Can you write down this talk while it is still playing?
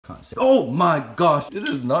can't say. Oh my gosh, this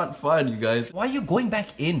is not fun, you guys. Why are you going back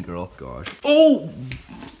in, girl? Gosh. Oh!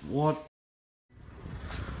 What?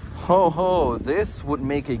 Ho ho, this would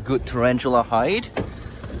make a good tarantula hide.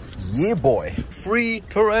 Yeah boy. Free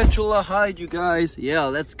tarantula hide, you guys. Yeah,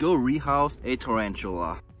 let's go rehouse a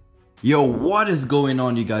tarantula. Yo, what is going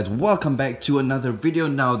on, you guys? Welcome back to another video.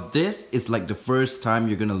 Now this is like the first time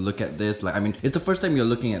you're gonna look at this. Like, I mean, it's the first time you're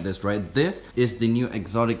looking at this, right? This is the new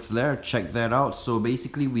exotics lair. Check that out. So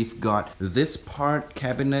basically we've got this part,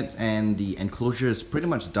 cabinet, and the enclosure is pretty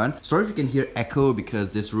much done. Sorry if you can hear echo because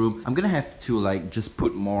this room, I'm gonna have to like just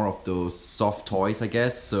put more of those soft toys, I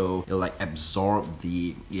guess, so it'll like absorb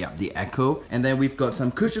the echo. And then we've got some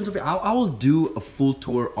cushions over here. I will do a full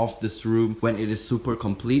tour of this room when it is super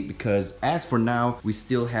complete, because as for now we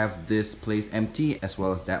still have this place empty as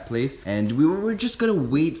well as that place, and we're just gonna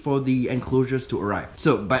wait for the enclosures to arrive.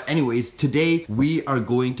 So but anyways, today we are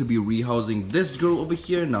going to be rehousing this girl over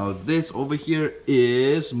here. Now this over here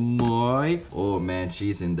is my, oh man,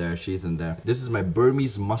 she's in there. This is my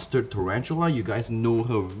Burmese Mustard tarantula. You guys know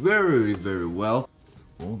her very well.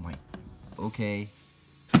 Oh my, okay.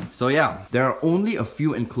 So yeah, there are only a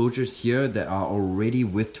few enclosures here that are already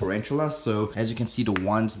with tarantulas. So as you can see, the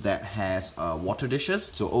ones that has water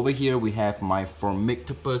dishes. So over here we have my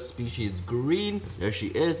Formictopus species green. There she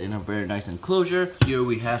is in a very nice enclosure. Here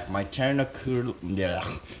we have my Tarantulas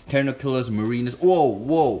marinus.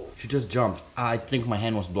 Whoa, she just jumped. I think my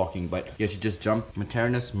hand was blocking, but yeah, she just jumped.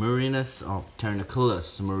 Maternus marinus, oh,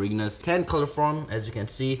 Tarantulas marinus, 10 color form, as you can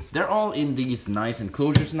see. They're all in these nice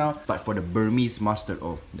enclosures now. But for the Burmese Mustard,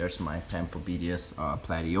 oh, there's my Pamphobedius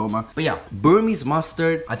platyoma. But yeah, Burmese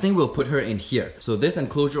Mustard, I think we'll put her in here. So this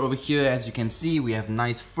enclosure over here, as you can see, we have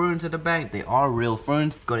nice ferns at the back. They are real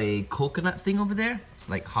ferns. We've got a coconut thing over there. It's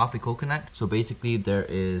like half a coconut. So basically there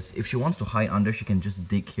is, if she wants to hide under, she can just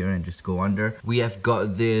dig here and just go under. We have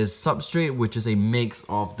got this substrate, which is a mix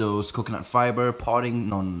of those coconut fiber,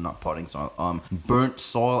 burnt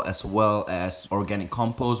soil, as well as organic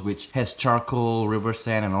compost, which has charcoal, river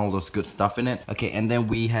sand, and all those good stuff in it. Okay, and then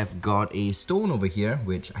we have got a stone over here,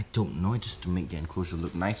 which I don't know, just to make the enclosure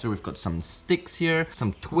look nicer. We've got some sticks here,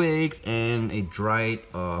 some twigs, and a dried,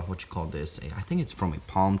 what you call this? I think it's from a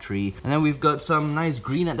palm tree. And then we've got some nice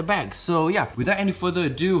green at the back. So yeah, without any further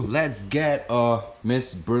ado, let's get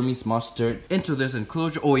Miss Burmese Mustard into this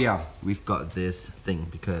enclosure. Oh yeah, we've got this thing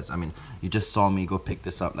because, I mean, you just saw me go pick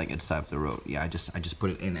this up like at the side of the road. Yeah, I just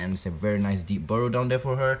put it in, and it's a very nice deep burrow down there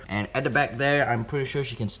for her. And at the back there, I'm pretty sure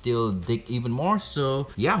she can still dig even more. So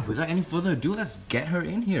yeah, without any further ado, let's get her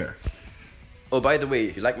in here. Oh, by the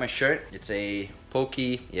way, you like my shirt? It's a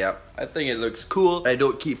pokey. Yeah, I think it looks cool. I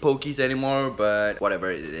don't keep pokies anymore, but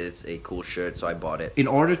whatever, it's a cool shirt, so I bought it. In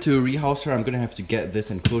order to rehouse her, I'm gonna have to get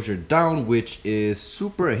this enclosure down, which is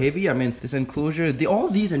super heavy. I mean, this enclosure, all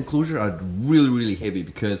these enclosures are really heavy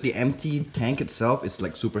because the empty tank itself is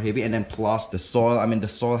like super heavy, and then plus the soil. I mean, the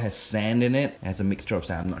soil has sand in it. It has a mixture of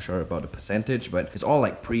sand. I'm not sure about the percentage, but it's all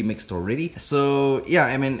like pre-mixed already. So yeah,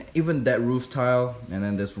 I mean, even that roof tile and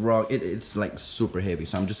then this rock, it's like super heavy.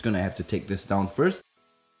 So I'm just gonna have to take this down first.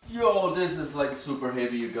 Yo, this is like super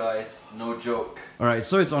heavy, you guys, no joke. Alright,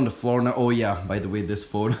 so it's on the floor now. Oh yeah, by the way, this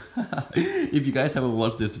phone, if you guys haven't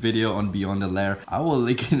watched this video on Beyond the Lair, I will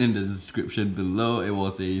link it in the description below. It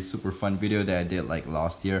was a super fun video that I did like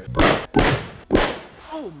last year.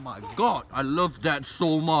 Oh my god, I love that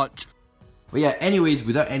so much. But yeah, anyways,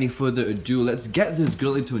 without any further ado, let's get this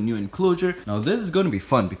girl into a new enclosure. Now this is gonna be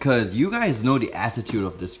fun because you guys know the attitude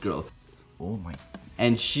of this girl. Oh my.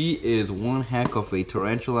 And she is one heck of a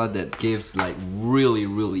tarantula that gives like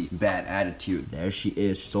really bad attitude. There she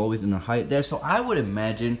is. She's always in her hide there. So I would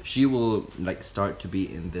imagine she will like start to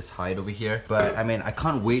be in this hide over here. But I mean, I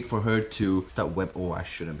can't wait for her to start web. Oh, I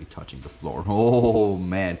shouldn't be touching the floor. Oh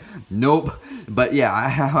man, nope. But yeah,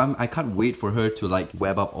 I can't wait for her to like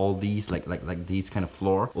web up all these like these kind of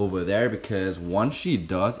floor over there, because once she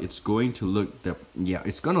does, it's going to look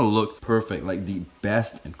it's gonna look perfect, like the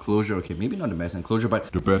best enclosure. Okay, maybe not the best enclosure, but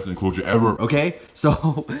the best enclosure ever. Okay,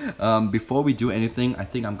 so before we do anything, I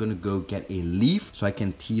think I'm gonna go get a leaf so I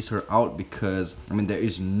can tease her out, because I mean, there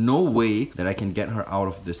is no way that I can get her out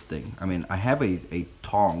of this thing. I mean, I have a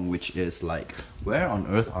tong, which is like, where on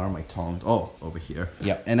earth are my tongs? Oh, over here.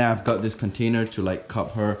 Yeah, and I've got this container to like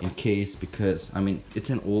cup her in case, because I mean, it's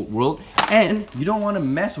an old world and you don't want to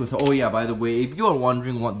mess with her. Oh yeah, by the way, if you are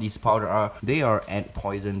wondering what these powder are, they are ant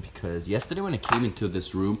poison, because yesterday when I came into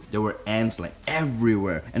this room, there were ants like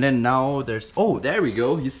everywhere. And then now there's, oh, there we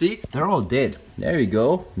go. You see, they're all dead. There you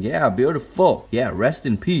go. Yeah, beautiful. Yeah, rest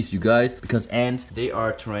in peace, you guys. Because ants, they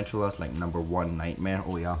are tarantulas like #1 nightmare.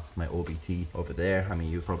 Oh yeah, my OBT over there. I mean,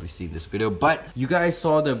 you've probably seen this video. But you guys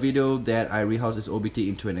saw the video that I rehoused this OBT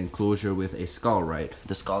into an enclosure with a skull, right?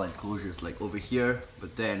 The skull enclosure is like over here.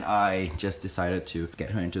 But then I just decided to get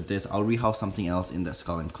her into this. I'll rehouse something else in that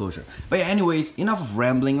skull enclosure. But yeah, anyways, enough of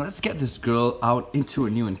rambling. Let's get this girl out into a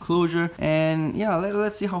new enclosure. And yeah,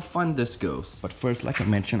 let's see how fun this goes. But first, like I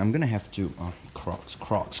mentioned, I'm gonna have to...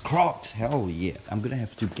 Crocs, hell yeah. I'm gonna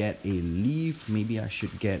have to get a leaf. Maybe I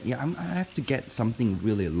should get... Yeah, I have to get something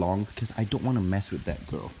really long because I don't want to mess with that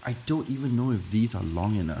girl. I don't even know if these are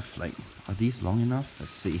long enough. Like, are these long enough?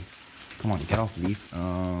 Let's see. Come on, get off leaf.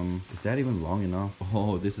 Is that even long enough?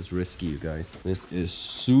 Oh, this is risky, you guys. This is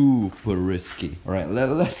super risky. Alright,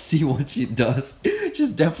 let's see what she does.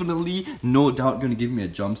 She's definitely, no doubt, gonna give me a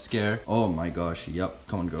jump scare. Oh my gosh, yep.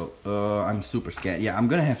 Come on, girl. I'm super scared. Yeah, I'm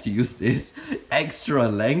gonna have to use this extra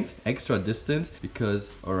length, extra distance, because...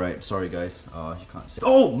 Alright, sorry guys. You can't see.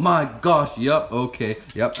 Oh my gosh, yep, okay.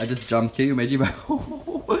 Yep, I just jumped. Can you imagine if I...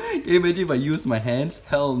 Can you imagine if I use my hands?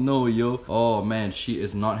 Hell no, yo. Oh man, she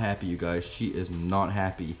is not happy, you guys. She is not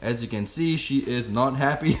happy. As you can see, she is not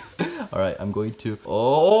happy. Alright, I'm going to...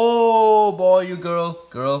 Oh boy, you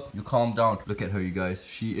girl, you calm down. Look at her, you guys.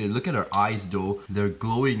 She is... Look at her eyes though. They're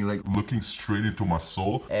glowing, like looking straight into my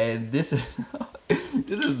soul. And this is...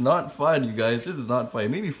 This is not fun, you guys. This is not fun.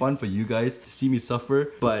 It may be fun for you guys to see me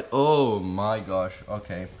suffer, but oh my gosh.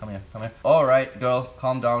 Okay, come here, come here. Alright, girl,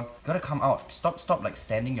 calm down. Gotta come out. Stop like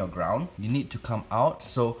standing your ground. You need to come out.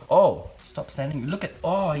 So, stop standing. Look at...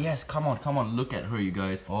 Oh yes, come on. Look at her, you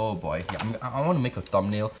guys. Oh boy. Yeah, I want to make a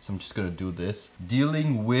thumbnail, so I'm just gonna do this.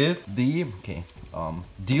 Dealing with the... Okay.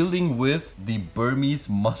 Dealing with the Burmese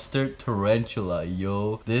Mustard tarantula,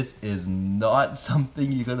 yo. This is not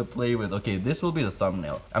something you're gonna play with. Okay, this will be the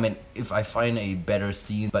thumbnail. I mean, if I find a better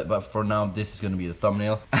scene, but for now, this is gonna be the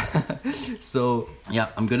thumbnail. So, yeah,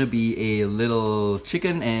 I'm gonna be a little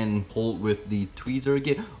chicken and hold with the tweezer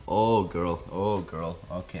again. Oh, girl.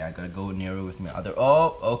 Okay, I gotta go nearer with my other...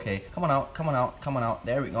 Oh, okay. Come on out.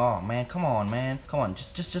 There we go. Oh, man, come on, man. Come on,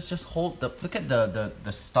 just hold the... Look at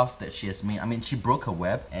the stuff that she has made. I mean, she broke her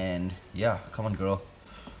web, and yeah, come on, girl.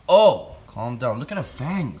 Oh, calm down. Look at her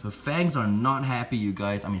fangs. Her fangs are not happy, you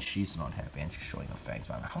guys. I mean, she's not happy, and she's showing her fangs.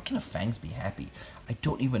 Man, how can her fangs be happy? I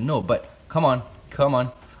don't even know, but come on.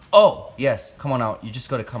 Oh, yes, come on out. You just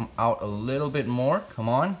gotta come out a little bit more. Come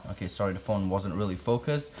on. Okay, sorry, the phone wasn't really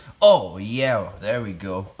focused. Oh, yeah, there we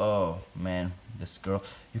go. Oh, man, this girl.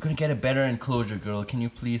 You're gonna get a better enclosure, girl. Can you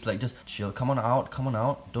please, like, just chill? Come on out.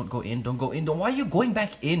 Don't go in. Why are you going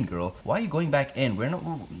back in, girl? Why are you going back in?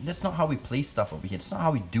 That's not how we play stuff over here. It's not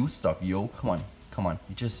how we do stuff, yo. Come on,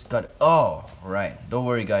 you just got... Oh, right. Don't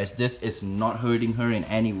worry, guys. This is not hurting her in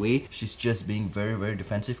any way. She's just being very, very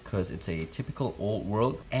defensive because it's a typical old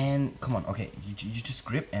world. And come on, okay, you just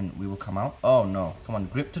grip and we will come out. Oh, no. Come on,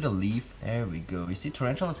 grip to the leaf. There we go. You see,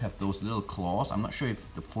 tarantulas have those little claws. I'm not sure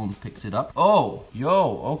if the phone picks it up. Oh,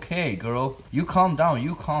 yo, okay, girl. You calm down,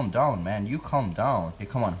 man. You calm down. Hey,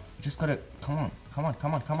 come on. You just gotta... Come on.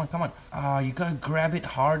 Ah, you gotta grab it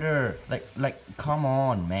harder. Like, come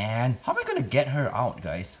on, man. How am I gonna get her out,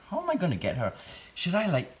 guys? How am I gonna get her? Should I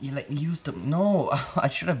like use the... No, I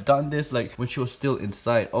should have done this like when she was still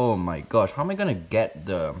inside. Oh my gosh, how am I gonna get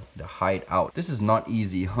the hide out? This is not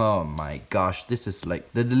easy. Oh my gosh, this is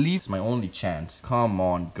like... The leaf is my only chance. Come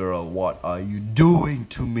on, girl, what are you doing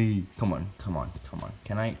to me? Come on.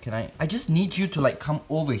 Can I... I just need you to like come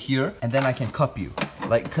over here and then I can cup you.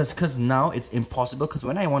 Like, cause now it's impossible, cause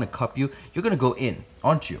when I want to cup you, you're gonna go in.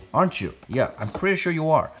 Aren't you? Yeah, I'm pretty sure you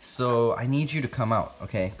are. So I need you to come out,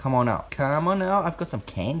 okay? Come on out. I've got some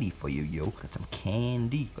candy for you, yo. Got some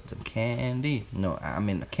candy. No, I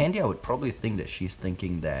mean, candy, I would probably think that she's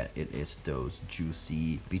thinking that it is those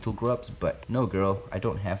juicy beetle grubs. But no, girl, I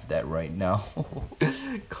don't have that right now.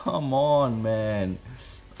 Come on, man.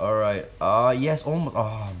 Alright, yes, almost.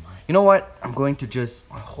 Oh my. You know what? I'm going to just...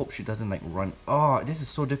 I hope she doesn't like run. Oh, this is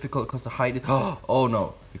so difficult because the hide is... Oh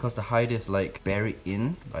no. Because the hide is like buried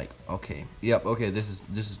in. Like, okay. Yep, okay, this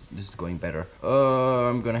is going better.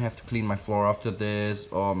 I'm gonna have to clean my floor after this.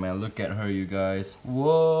 Oh man, look at her, you guys.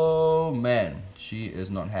 Whoa, man. She is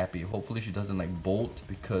not happy. Hopefully she doesn't like bolt,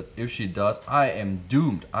 because if she does, I am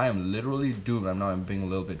doomed. I am literally doomed. I'm being a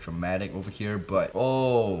little bit dramatic over here, but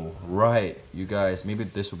oh, right, you guys, maybe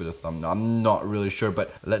this will be the thumbnail. I'm not really sure,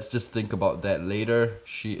 but let's just think about that later.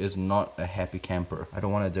 She is not a happy camper. I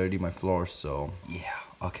don't want to dirty my floor, so yeah.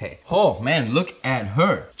 Okay. Oh man, look at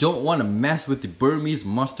her. Don't want to mess with the Burmese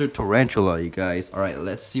Mustard tarantula, you guys. Alright,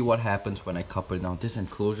 let's see what happens when I cup her. Now this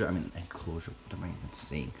enclosure, what am I even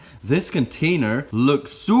saying? This container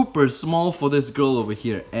looks super small for this girl over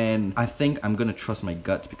here. And I think I'm gonna trust my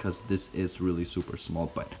guts because this is really super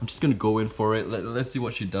small. But I'm just gonna go in for it. Let's see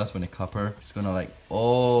what she does when I cup her. She's gonna like,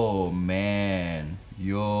 oh man.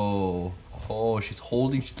 Yo. Oh, she's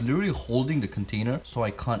literally holding the container so I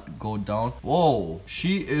can't go down. Whoa,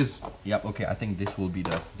 she is, yep, okay, I think this will be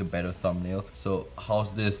the better thumbnail. So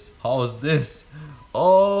how's this?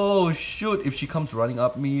 Oh shoot, if she comes running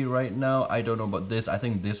up me right now, I don't know about this. I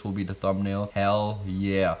think this will be the thumbnail. Hell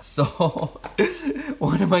yeah. So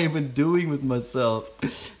what am I even doing with myself?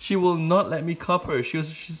 She will not let me cup her.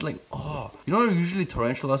 She's like, oh, you know, usually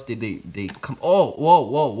tarantulas they come, oh,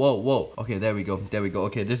 whoa. Okay, there we go.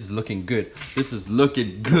 Okay, this is looking good.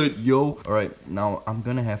 Yo. Alright, now I'm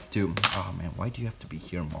gonna have to, oh man, why do you have to be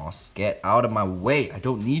here, Moss? Get out of my way. I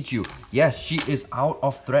don't need you. Yes, she is out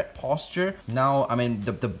of threat posture. Now, I mean,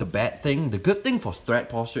 the bad thing, the good thing for threat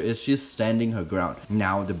posture is she's standing her ground.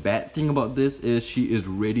 Now, the bad thing about this is she is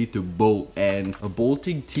ready to bolt. And a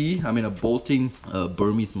bolting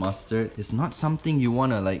Burmese Mustard is not something you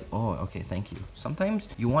wanna like, oh, okay, thank you. Sometimes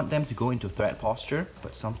you want them to go into threat posture,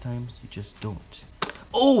 but sometimes you just don't.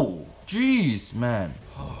 Oh, jeez, man.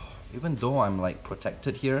 Even though I'm like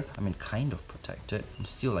protected here, I mean kind of protected, I'm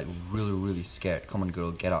still like really scared. Come on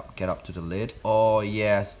girl, get up to the lid. Oh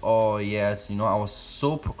yes, you know, I was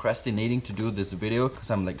so procrastinating to do this video because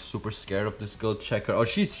I'm like super scared of this girl. Check her. Oh,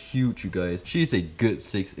 she's huge, you guys. She's a good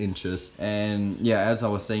 6 inches. And yeah, as I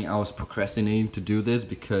was saying, I was procrastinating to do this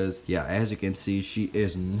because yeah, as you can see, she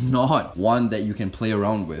is not one that you can play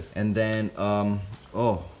around with. And then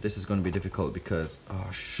oh, this is gonna be difficult because, oh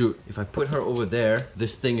shoot, if I put her over there,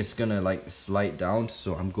 this thing is gonna like slide down,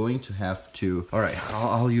 so I'm going to have to, alright,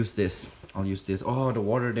 I'll use this. Oh, the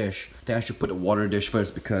water dish. I think I should put the water dish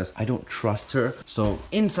first because I don't trust her. So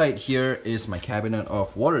inside here is my cabinet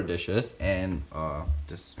of water dishes and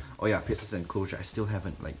this, oh yeah, pieces enclosure. I still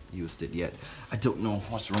haven't like used it yet. I don't know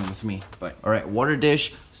what's wrong with me, but alright, water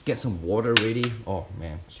dish. Let's get some water ready. Oh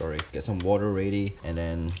man, sorry. Get some water ready and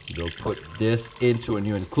then we'll put this into a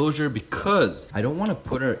new enclosure because I don't want to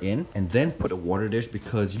put her in and then put a water dish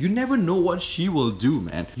because you never know what she will do,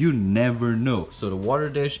 man. You never know. So the water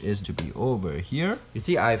dish is to be over here. You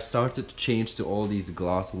see, I've started to change to all these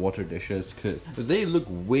glass water dishes because they look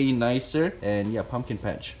way nicer. And yeah, pumpkin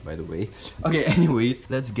patch, by the way. Okay, anyways,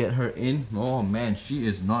 let's get her in. Oh man, she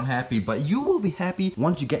is not happy, but you will be happy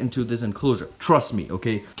once you get into this enclosure. Trust me,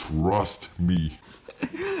 okay? Trust me.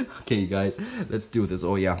 Okay guys, let's do this.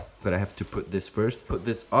 Oh yeah, but I have to put this first. Put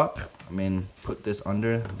this up, put this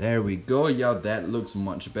under. There we go. Yeah, that looks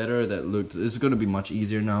much better. It's gonna be much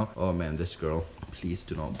easier now. Oh man, this girl, please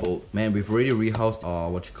do not bolt. Man, we've already rehoused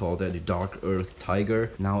the dark earth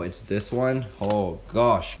tiger. Now it's this one. Oh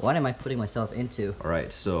gosh, what am I putting myself into?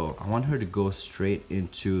 Alright, so I want her to go straight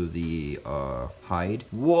into the hide.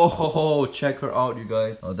 Whoa, check her out, you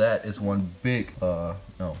guys. Oh, that is one big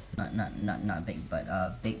no, not big,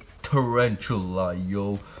 but big tarantula,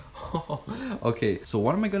 yo. Okay, so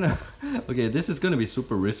what am I gonna, okay, this is gonna be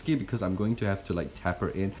super risky because I'm going to have to like tap her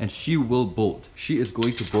in and she will bolt. She is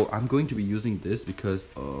going to bolt. I'm going to be using this because,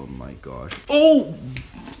 oh my gosh. Oh,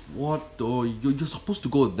 what the, you're supposed to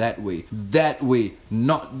go that way,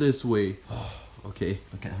 not this way. Okay,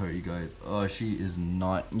 look at her, you guys. Oh, she is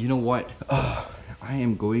not, you know what, I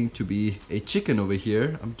am going to be a chicken over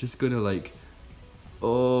here. I'm just gonna like,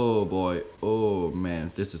 oh boy, oh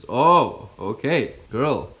man, this is, oh, okay,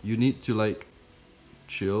 girl, you need to like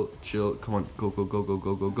chill, come on, go,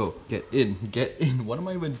 get in. What am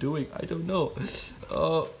I even doing? I don't know.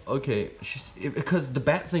 Okay, because the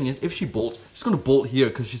bad thing is if she bolts, she's gonna bolt here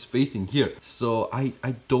because she's facing here. So I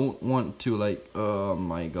don't want to like, oh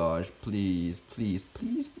my gosh, please,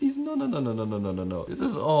 no. This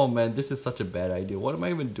is, oh man, this is such a bad idea. What am I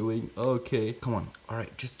even doing? Okay, come on. All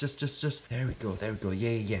right, just, there we go.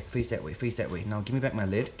 Yeah, face that way. Now give me back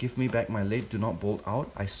my lid. Do not bolt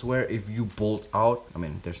out. I swear if you bolt out, I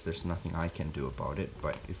mean, there's nothing I can do about it,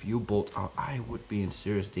 but if you bolt out, I would be in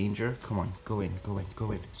serious danger. Come on, go in.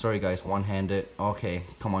 Sorry guys, one-handed. Okay,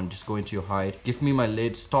 come on, just go into your hide. Give me my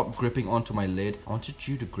lid. Stop gripping onto my lid. I wanted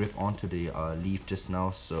you to grip onto the leaf just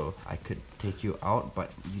now so I could take you out,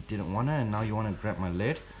 but you didn't wanna, and now you wanna grab my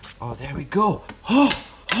lid. Oh, there we go.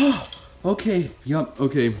 Okay, yup,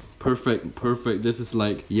 okay, perfect. This is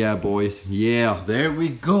like, yeah boys, yeah, there we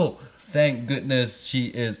go. Thank goodness she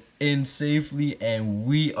is in safely and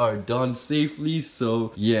we are done safely.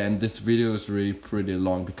 So yeah, and this video is really pretty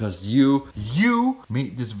long because you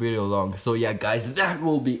made this video long. So yeah guys, that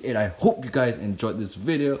will be it. I hope you guys enjoyed this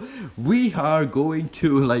video. We are going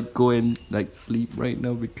to go and sleep right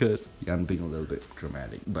now because yeah, I'm being a little bit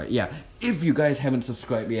dramatic. But yeah, if you guys haven't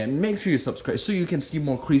subscribed yet, make sure you subscribe so you can see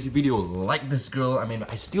more crazy videos like this girl. I mean,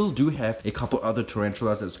 I still do have a couple other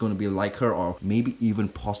tarantulas that's gonna be like her, or maybe even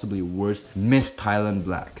possibly worse, Miss Thailand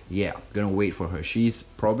Black. Yeah, gonna wait for her. She's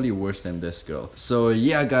probably worse than this girl. So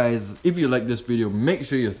yeah guys, if you like this video, make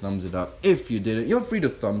sure you thumbs it up. If you didn't, you're free to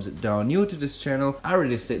thumbs it down. New to this channel, I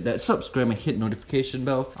already said that. Subscribe and hit notification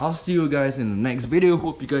bells. I'll see you guys in the next video.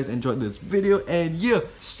 Hope you guys enjoyed this video, and yeah,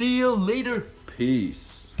 see you later.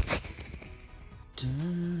 Peace.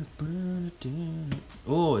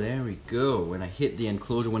 Oh, there we go. When I hit the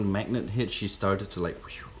enclosure, when the magnet hit, she started to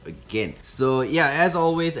again. So yeah, as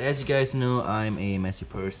always, as you guys know, I'm a messy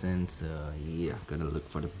person, so yeah, gonna look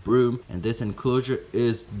for the broom. And this enclosure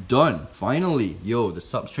is done finally. Yo, the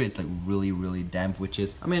substrate's really damp, which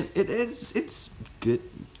is, I mean, it's good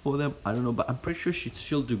for them, I don't know, but I'm pretty sure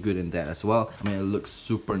she'll do good in that as well. I mean, it looks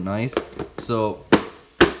super nice. So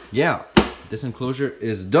yeah, this enclosure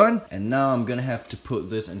is done, and now I'm gonna have to put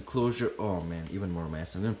this enclosure, oh man, even more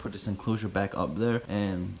mess. I'm gonna put this enclosure back up there,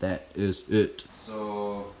 and that is it.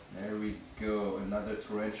 So there we go, another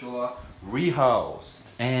tarantula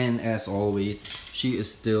rehoused. And as always, she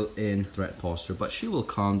is still in threat posture, but she will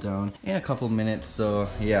calm down in a couple minutes. So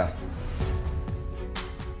yeah,